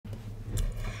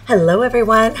Hello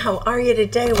everyone, how are you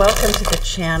today? Welcome to the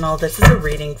channel. This is a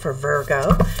reading for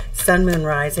Virgo, Sun, Moon,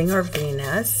 Rising, or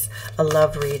Venus, a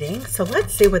love reading. So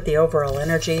let's see what the overall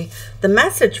energy, the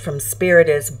message from Spirit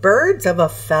is birds of a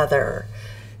feather.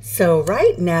 So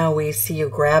right now we see you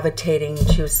gravitating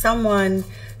to someone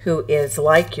who is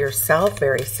like yourself,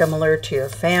 very similar to your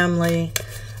family,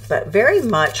 but very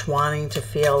much wanting to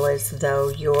feel as though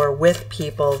you're with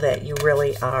people that you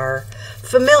really are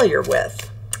familiar with.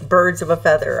 Birds of a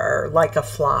feather are like a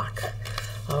flock.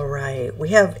 All right, we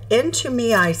have into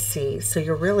me I see. So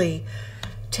you're really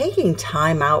taking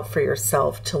time out for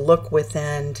yourself to look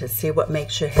within, to see what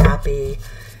makes you happy,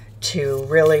 to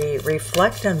really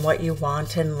reflect on what you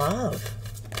want in love.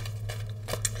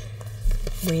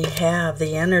 We have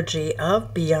the energy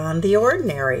of beyond the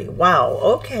ordinary. Wow,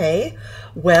 okay.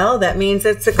 Well, that means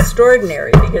it's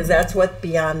extraordinary, because that's what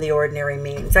beyond the ordinary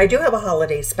means. I do have a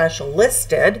holiday special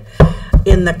listed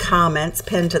in the comments,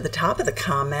 pinned to the top of the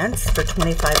comments, for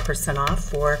 25% off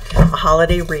for a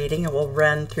holiday reading. It will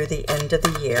run through the end of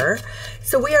the year.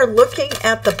 So we are looking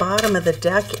at the bottom of the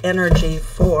deck energy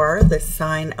for the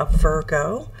sign of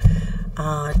Virgo,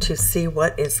 to see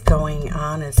what is going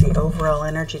on as the overall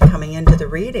energy coming into the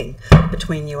reading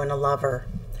between you and a lover.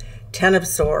 Ten of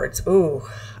Swords. Ooh,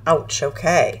 ouch.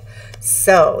 Okay.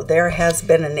 So there has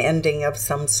been an ending of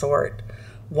some sort,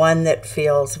 one that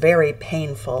feels very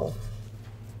painful.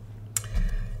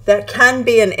 That can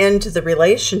be an end to the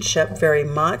relationship very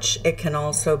much. It can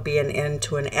also be an end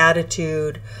to an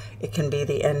attitude. It can be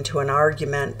the end to an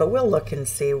argument, but we'll look and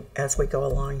see as we go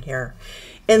along here.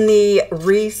 In the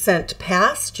recent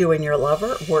past, you and your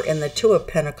lover were in the Two of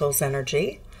Pentacles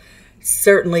energy,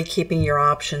 certainly keeping your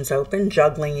options open,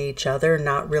 juggling each other,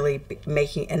 not really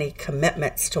making any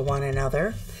commitments to one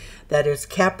another. That is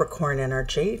Capricorn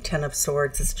energy. Ten of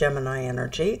Swords is Gemini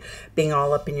energy, being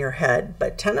all up in your head.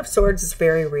 But Ten of Swords is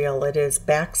very real. It is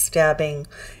backstabbing.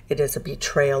 It is a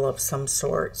betrayal of some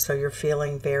sort. So you're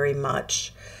feeling very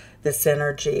much this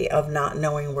energy of not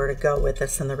knowing where to go with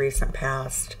this in the recent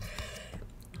past.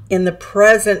 In the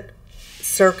present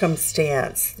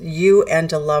circumstance, you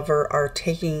and a lover are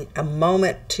taking a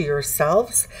moment to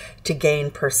yourselves to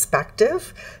gain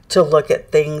perspective, to look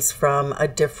at things from a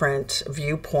different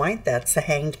viewpoint. That's the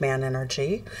Hanged Man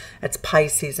energy. That's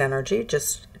Pisces energy.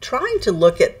 Just trying to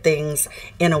look at things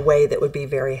in a way that would be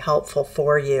very helpful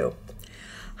for you.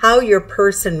 How your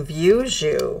person views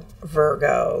you,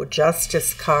 Virgo,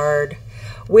 Justice card.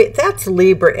 That's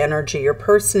Libra energy. Your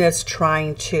person is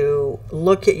trying to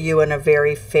look at you in a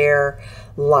very fair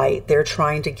light. They're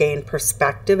trying to gain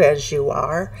perspective as you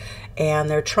are, and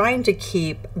they're trying to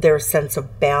keep their sense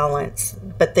of balance,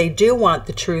 but they do want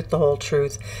the truth, the whole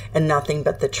truth, and nothing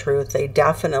but the truth. They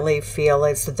definitely feel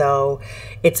as though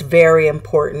it's very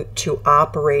important to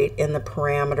operate in the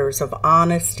parameters of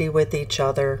honesty with each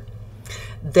other.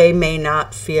 They may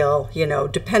not feel,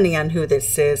 depending on who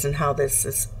this is and how this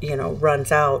is,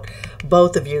 runs out,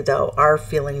 both of you, though, are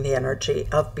feeling the energy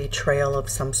of betrayal of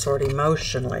some sort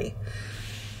emotionally.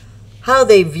 How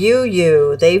they view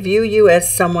you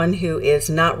as someone who is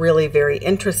not really very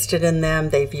interested in them.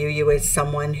 They view you as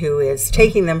someone who is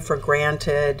taking them for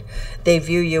granted. They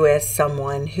view you as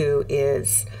someone who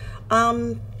is,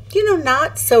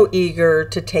 not so eager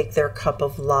to take their cup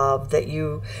of love, that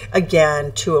you,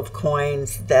 again, Two of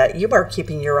Coins, that you are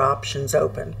keeping your options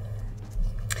open.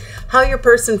 How your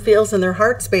person feels in their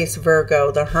heart space,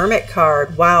 Virgo, the Hermit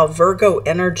card. Wow, Virgo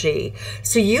energy.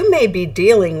 So you may be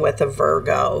dealing with a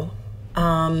Virgo.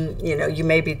 You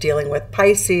may be dealing with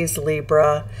Pisces,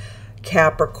 Libra,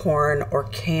 Capricorn, or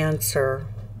Cancer,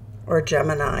 or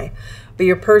Gemini. But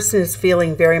your person is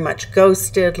feeling very much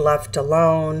ghosted, left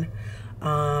alone.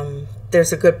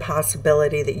 There's a good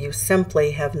possibility that you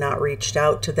simply have not reached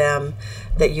out to them,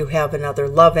 that you have another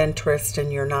love interest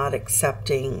and you're not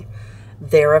accepting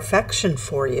their affection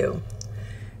for you.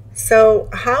 So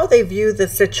how they view the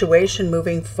situation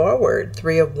moving forward,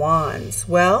 Three of Wands.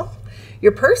 Well,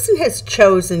 your person has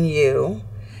chosen you.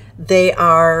 They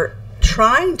are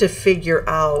trying to figure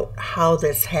out how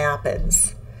this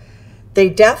happens. They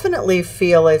definitely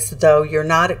feel as though you're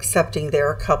not accepting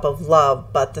their cup of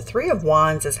love, but the Three of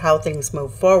Wands is how things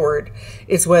move forward,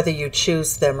 is whether you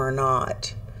choose them or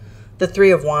not. The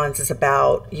Three of Wands is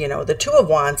about, the Two of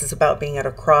Wands is about being at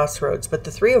a crossroads, but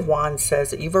the Three of Wands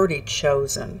says that you've already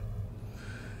chosen.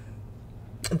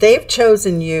 They've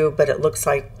chosen you, but it looks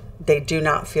like they do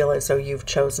not feel as though you've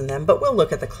chosen them, but we'll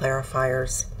look at the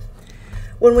clarifiers.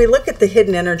 When we look at the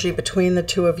hidden energy between the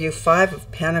two of you, Five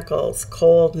of Pentacles,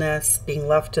 coldness, being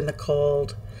left in the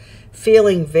cold,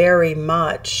 feeling very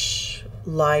much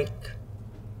like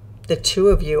The two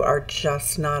of you are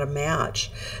just not a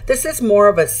match. This is more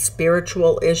of a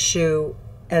spiritual issue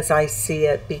as I see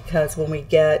it, because when we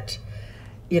get,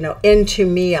 into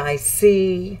me, I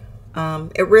see,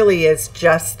 it really is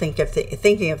just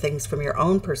thinking of things from your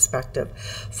own perspective.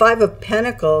 Five of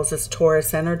Pentacles is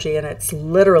Taurus energy, and it's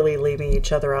literally leaving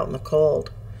each other out in the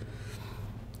cold.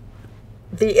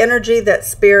 The energy that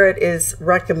Spirit is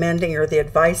recommending, or the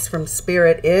advice from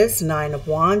Spirit, is Nine of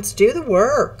Wands. Do the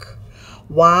work.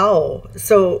 Wow.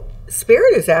 So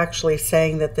Spirit is actually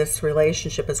saying that this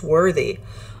relationship is worthy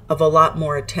of a lot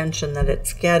more attention that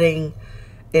it's getting.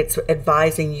 It's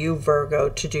advising you, Virgo,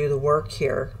 to do the work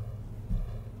here.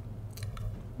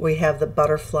 We have the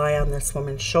butterfly on this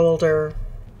woman's shoulder,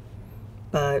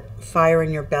 but fire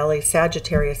in your belly,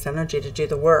 Sagittarius energy to do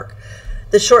the work.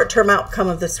 The short-term outcome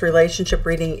of this relationship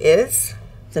reading is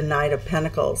the Knight of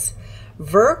Pentacles.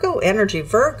 Virgo energy.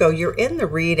 Virgo, you're in the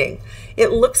reading.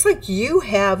 It looks like you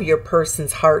have your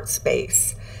person's heart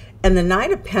space. And the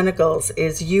Knight of Pentacles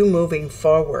is you moving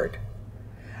forward.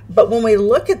 But when we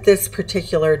look at this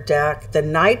particular deck, the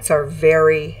Knights are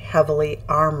very heavily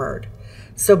armored.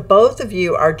 So both of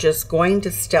you are just going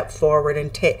to step forward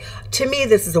and take, to me,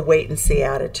 this is a wait-and-see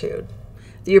attitude.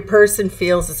 Your person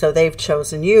feels as though they've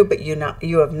chosen you, but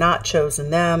you have not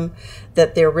chosen them,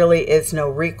 that there really is no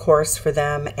recourse for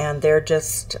them, and they're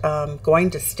just going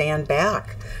to stand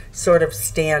back, sort of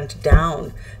stand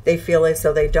down. They feel as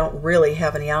though they don't really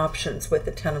have any options with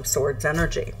the Ten of Swords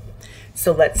energy.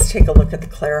 So let's take a look at the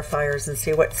clarifiers and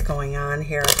see what's going on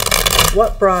here.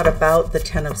 What brought about the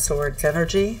Ten of Swords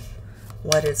energy?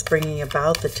 What is bringing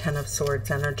about the Ten of Swords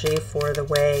energy for the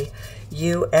way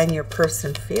you and your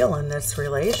person feel in this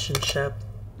relationship?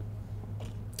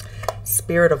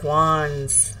 Spirit of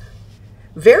Wands.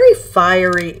 Very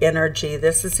fiery energy.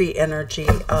 This is the energy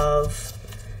of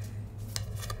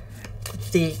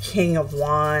the King of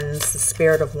Wands. The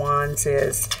Spirit of Wands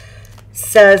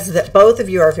says that both of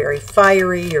you are very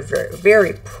fiery, you're very,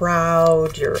 very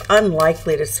proud, you're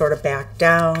unlikely to sort of back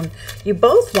down. You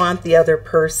both want the other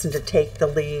person to take the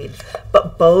lead,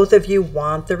 but both of you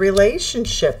want the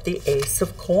relationship, the Ace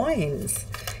of Coins.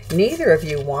 Neither of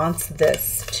you wants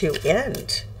this to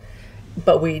end.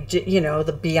 But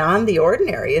the beyond the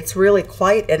ordinary, it's really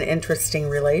quite an interesting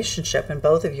relationship, and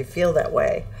both of you feel that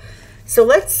way. So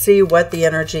let's see what the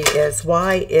energy is.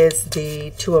 Why is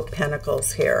the Two of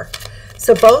Pentacles here?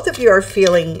 So both of you are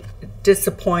feeling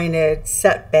disappointed,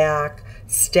 set back,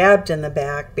 stabbed in the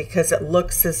back, because it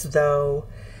looks as though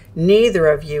neither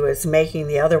of you is making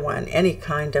the other one any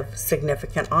kind of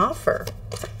significant offer.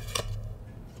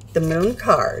 The Moon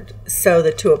card. So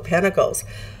the Two of Pentacles.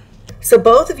 So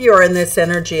both of you are in this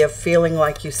energy of feeling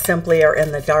like you simply are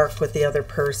in the dark with the other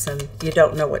person. You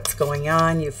don't know what's going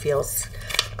on. You feel,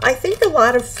 I think, a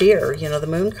lot of fear. The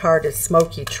Moon card is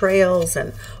smoky trails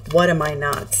and what am I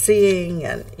not seeing?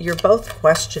 And you're both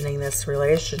questioning this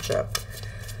relationship.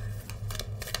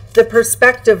 The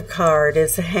Perspective card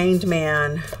is the Hanged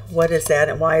Man. What is that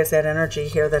and why is that energy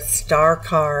here? The Star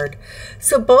card.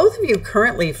 So both of you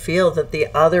currently feel that the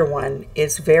other one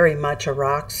is very much a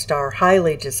rock star,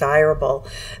 highly desirable.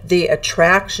 The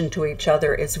attraction to each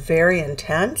other is very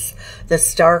intense. The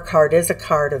Star card is a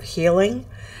card of healing.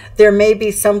 There may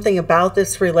be something about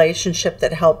this relationship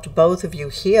that helped both of you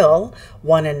heal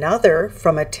one another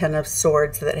from a Ten of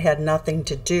Swords that had nothing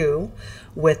to do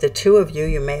with the two of you.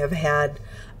 You may have had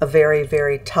a very,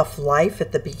 very tough life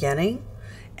at the beginning,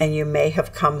 and you may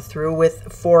have come through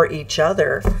for each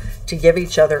other to give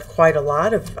each other quite a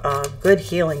lot of good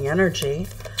healing energy.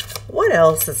 What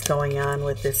else is going on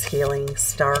with this healing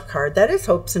Star card? That is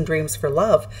hopes and dreams for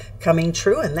love coming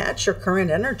true, and that's your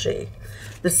current energy.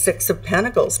 The Six of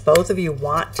Pentacles. Both of you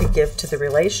want to give to the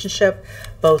relationship.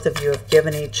 Both of you have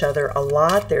given each other a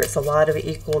lot. There's a lot of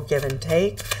equal give and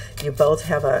take. You both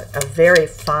have a very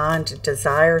fond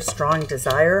desire, strong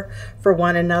desire for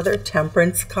one another.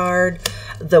 Temperance card.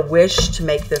 The wish to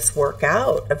make this work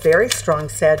out. A very strong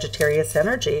Sagittarius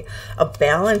energy of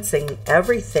balancing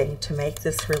everything to make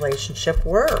this relationship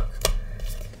work.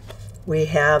 We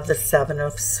have the Seven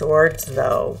of Swords,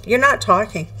 though. You're not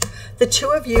talking. The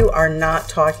two of you are not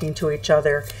talking to each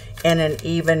other in an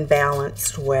even,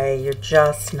 balanced way. You're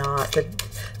just not.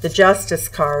 The Justice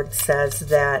card says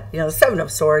that, the Seven of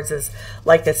Swords is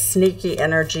like a sneaky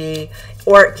energy,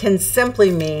 or it can simply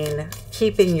mean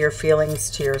keeping your feelings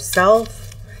to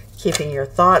yourself, keeping your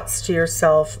thoughts to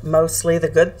yourself, mostly the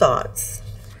good thoughts.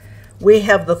 We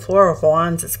have the Four of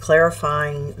Wands is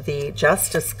clarifying the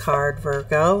Justice card,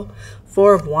 Virgo.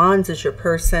 Four of Wands is your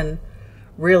person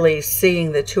really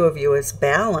seeing the two of you as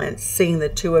balanced, seeing the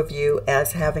two of you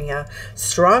as having a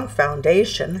strong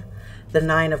foundation. The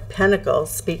Nine of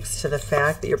Pentacles speaks to the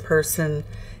fact that your person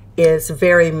is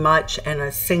very much in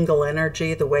a single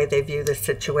energy. The way they view the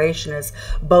situation is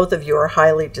both of you are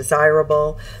highly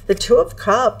desirable. The Two of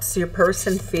Cups, your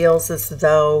person feels as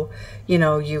though, you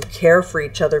know, you care for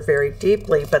each other very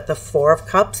deeply, but the Four of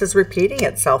Cups is repeating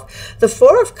itself. The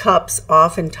Four of Cups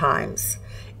oftentimes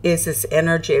is this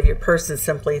energy of your person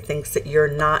simply thinks that you're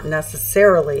not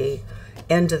necessarily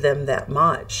into them that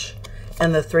much.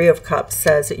 And the Three of Cups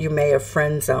says that you may have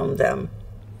friend zoned them.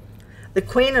 The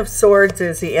Queen of Swords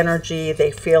is the energy.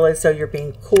 They feel as though you're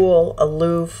being cool,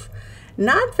 aloof,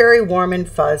 not very warm and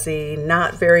fuzzy,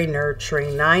 not very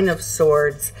nurturing. Nine of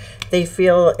Swords, they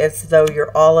feel as though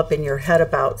you're all up in your head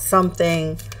about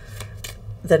something.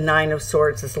 The Nine of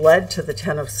Swords is led to the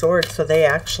Ten of Swords, so they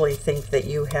actually think that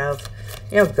you have,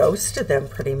 you know, ghosted them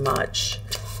pretty much.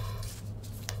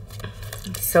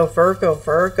 So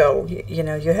Virgo, you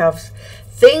know, you have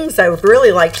things I would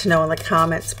really like to know in the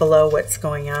comments below what's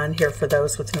going on here for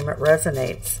those with whom it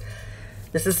resonates.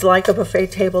 This is like a buffet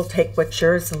table. Take what's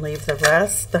yours and leave the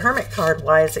rest. The Hermit card,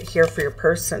 why is it here for your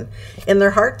person? In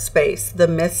their heart space, the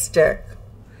Mystic.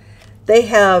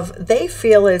 They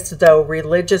feel as though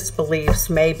religious beliefs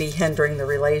may be hindering the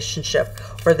relationship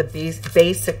or the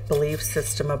basic belief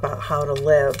system about how to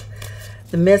live.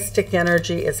 The Mystic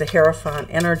energy is a Hierophant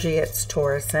energy. It's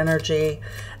Taurus energy.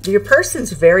 Your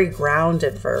person's very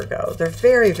grounded, Virgo. They're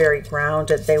very, very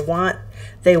grounded. They want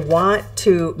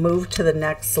to move to the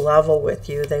next level with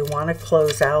you. They want to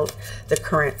close out the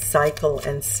current cycle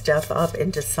and step up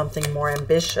into something more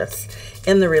ambitious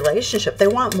in the relationship. They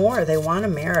want more. They want a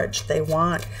marriage. They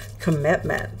want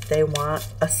commitment. They want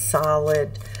a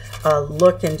solid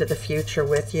look into the future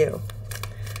with you.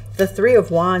 The Three of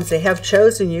Wands, they have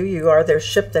chosen you. You are their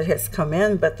ship that has come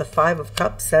in, but the Five of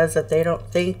Cups says that they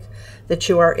don't think that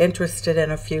you are interested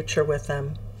in a future with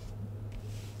them.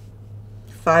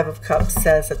 Five of Cups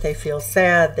says that they feel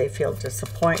sad, they feel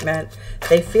disappointment,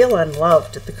 they feel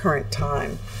unloved at the current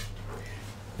time.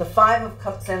 The Five of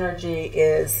Cups energy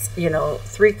is, you know,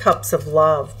 3 cups of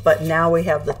love, but now we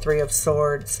have the Three of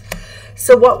Swords.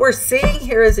 So what we're seeing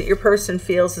here is that your person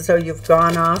feels as though you've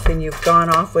gone off and you've gone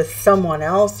off with someone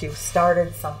else. You've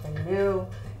started something new.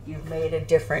 You've made a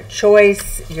different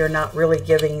choice. You're not really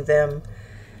giving them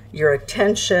your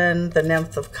attention. The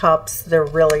Nymph of Cups, they're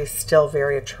really still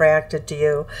very attracted to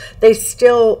you. They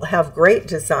still have great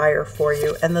desire for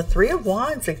you. And the Three of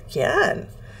Wands, again,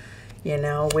 you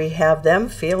know, we have them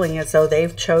feeling as though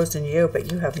they've chosen you,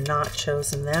 but you have not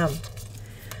chosen them.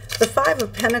 The Five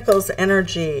of Pentacles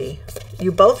energy,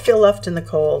 you both feel left in the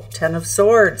cold. Ten of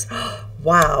Swords.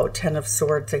 Wow, Ten of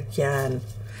Swords again.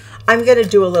 I'm going to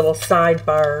do a little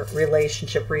sidebar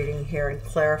relationship reading here and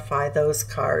clarify those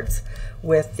cards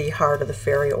with the Heart of the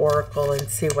Fairy Oracle and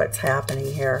see what's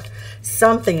happening here.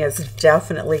 Something is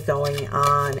definitely going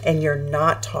on and you're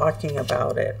not talking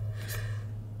about it.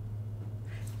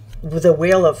 The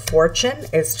Wheel of Fortune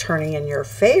is turning in your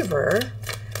favor.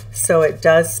 So it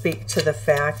does speak to the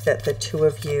fact that the two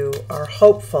of you are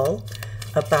hopeful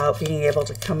about being able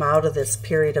to come out of this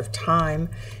period of time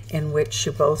in which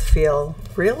you both feel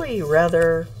really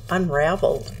rather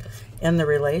unraveled in the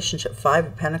relationship. Five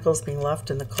of Pentacles, being left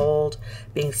in the cold,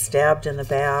 being stabbed in the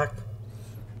back.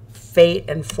 Fate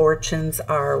and fortunes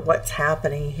are what's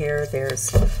happening here.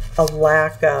 There's a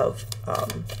lack of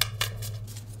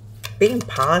being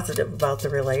positive about the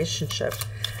relationship.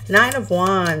 Nine of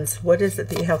Wands, what is it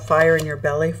that you have fire in your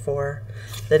belly for?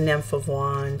 The Nymph of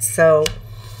Wands. So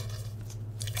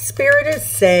Spirit is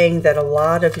saying that a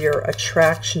lot of your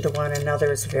attraction to one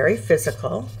another is very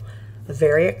physical,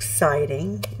 very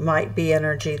exciting, might be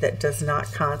energy that does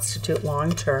not constitute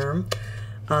long-term.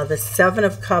 The Seven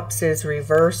of Cups is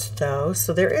reversed though,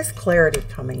 so there is clarity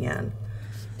coming in.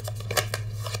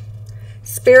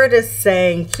 Spirit is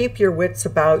saying, keep your wits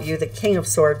about you. The King of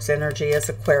Swords energy is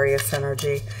Aquarius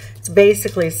energy. It's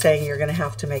basically saying you're going to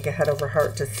have to make a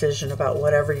head-over-heart decision about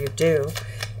whatever you do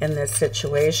in this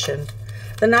situation.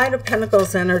 The Knight of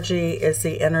Pentacles energy is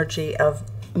the energy of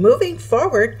moving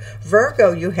forward.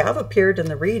 Virgo, you have appeared in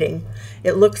the reading.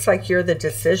 It looks like you're the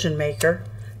decision maker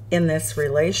in this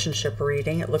relationship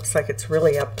reading. It looks like it's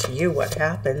really up to you what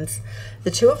happens.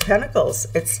 The Two of Pentacles,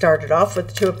 it started off with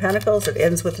the Two of Pentacles, it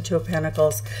ends with the Two of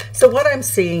Pentacles. So what I'm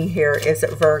seeing here is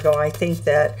that Virgo, I think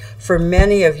that for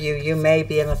many of you, you may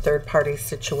be in a third-party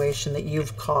situation that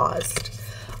you've caused.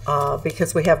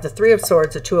 Because we have the Three of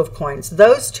Swords, the Two of Coins.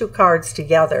 Those two cards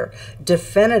together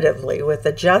definitively with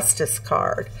the Justice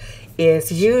card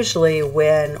is usually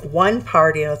when one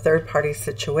party in a third-party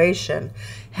situation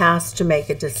has to make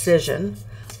a decision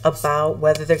about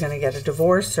whether they're going to get a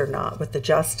divorce or not with the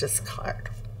Justice card.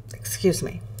 Excuse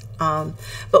me.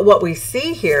 But what we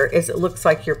see here is it looks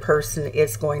like your person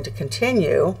is going to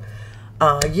continue,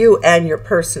 you and your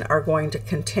person are going to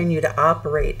continue to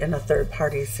operate in a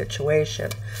third-party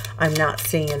situation. I'm not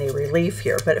seeing any relief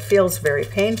here, but it feels very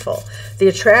painful. The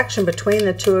attraction between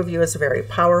the two of you is very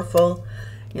powerful.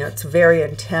 You know, it's very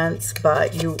intense,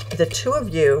 but the two of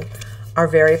you are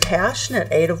very passionate.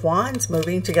 8 of Wands,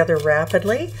 moving together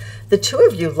rapidly. The two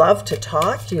of you love to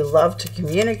talk. You love to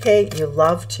communicate. You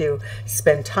love to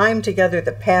spend time together.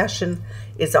 The passion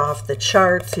is off the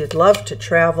charts. You'd love to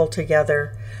travel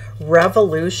together.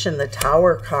 Revolution, the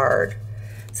Tower card.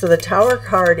 So the Tower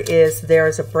card is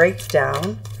there's a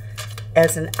breakdown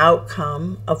as an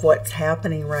outcome of what's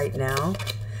happening right now.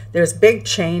 There's big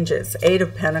changes. 8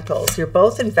 of Pentacles. You're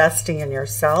both investing in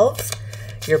yourselves.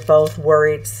 You're both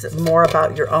worried more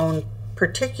about your own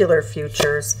particular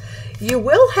futures. You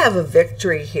will have a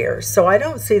victory here. So I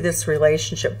don't see this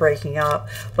relationship breaking up.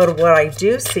 But what I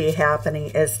do see happening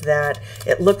is that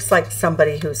it looks like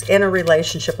somebody who's in a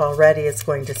relationship already is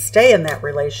going to stay in that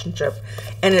relationship.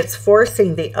 And it's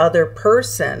forcing the other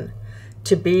person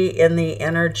to be in the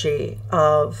energy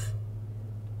of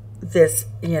this,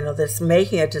 you know, this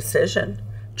making a decision,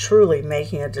 truly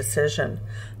making a decision.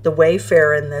 The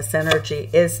Wayfarer in this energy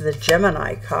is the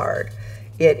Gemini card.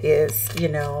 It is, you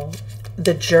know,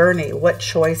 the journey. What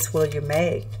choice will you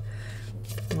make?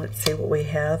 Let's see what we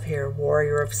have here.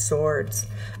 Warrior of Swords.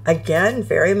 Again,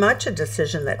 very much a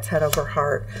decision that's head over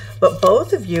heart. But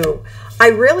both of you, I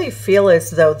really feel as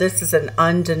though this is an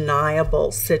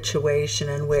undeniable situation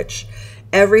in which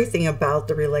everything about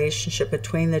the relationship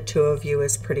between the two of you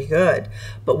is pretty good.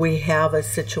 But we have a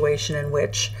situation in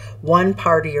which one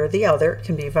party or the other, it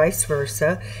can be vice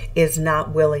versa, is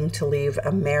not willing to leave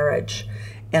a marriage.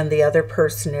 And the other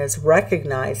person is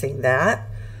recognizing that.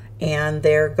 And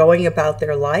they're going about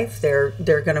their life. They're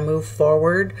going to move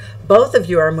forward. Both of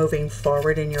you are moving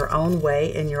forward in your own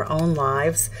way, in your own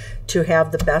lives, to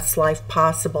have the best life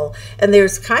possible. And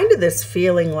there's kind of this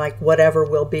feeling like whatever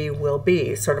will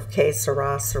be, sort of que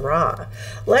sera, sera.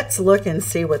 Let's look and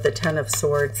see what the 10 of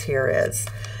Swords here is.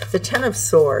 The 10 of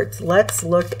Swords, let's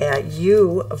look at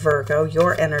you, Virgo,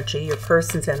 your energy, your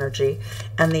person's energy,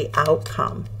 and the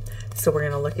outcome. So we're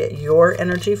going to look at your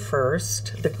energy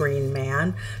first, the Green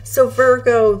Man. So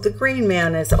Virgo, the Green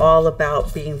Man is all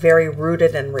about being very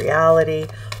rooted in reality,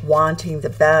 wanting the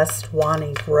best,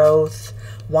 wanting growth,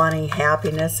 wanting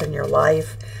happiness in your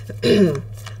life.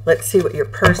 Let's see what your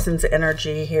person's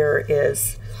energy here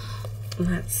is.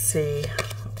 Let's see.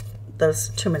 Those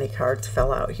too many cards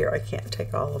fell out here. I can't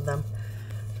take all of them.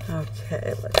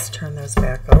 Okay, let's turn those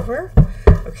back over.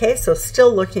 Okay, so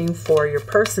still looking for your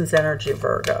person's energy,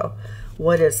 Virgo.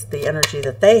 What is the energy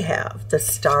that they have? The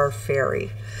Star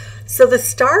Fairy. So the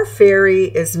Star Fairy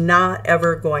is not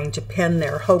ever going to pin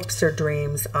their hopes or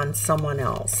dreams on someone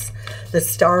else. The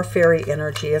Star Fairy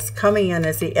energy is coming in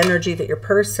as the energy that your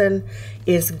person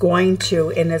is going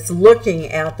to and is looking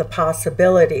at the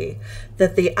possibility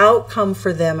that the outcome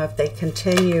for them, if they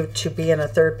continue to be in a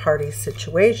third-party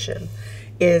situation,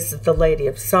 is the Lady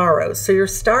of Sorrows. So your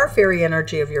Star Fairy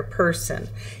energy of your person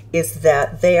is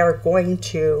that they are going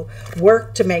to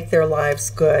work to make their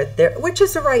lives good, which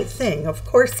is the right thing, of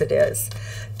course it is,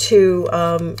 to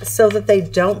so that they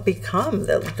don't become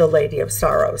the Lady of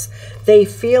Sorrows. They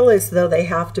feel as though they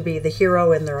have to be the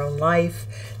hero in their own life.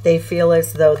 They feel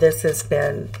as though this has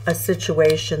been a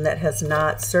situation that has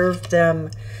not served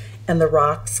them. And the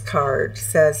Rocks card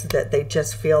says that they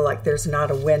just feel like there's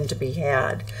not a win to be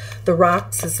had. The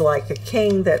Rocks is like a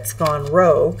king that's gone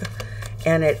rogue.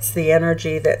 And it's the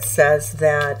energy that says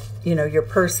that, you know, your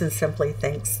person simply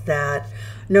thinks that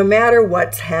no matter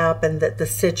what's happened, that the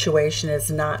situation is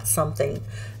not something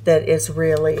that is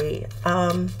really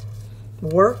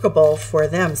workable for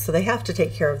them. So they have to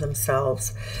take care of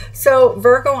themselves. So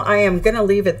Virgo, I am going to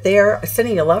leave it there.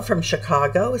 Sending you love from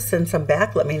Chicago. Send some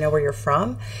back. Let me know where you're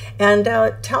from. And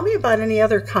tell me about any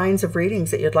other kinds of readings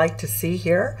that you'd like to see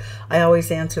here. I always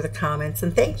answer the comments.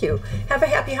 And thank you. Have a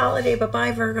happy holiday.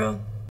 Bye-bye, Virgo.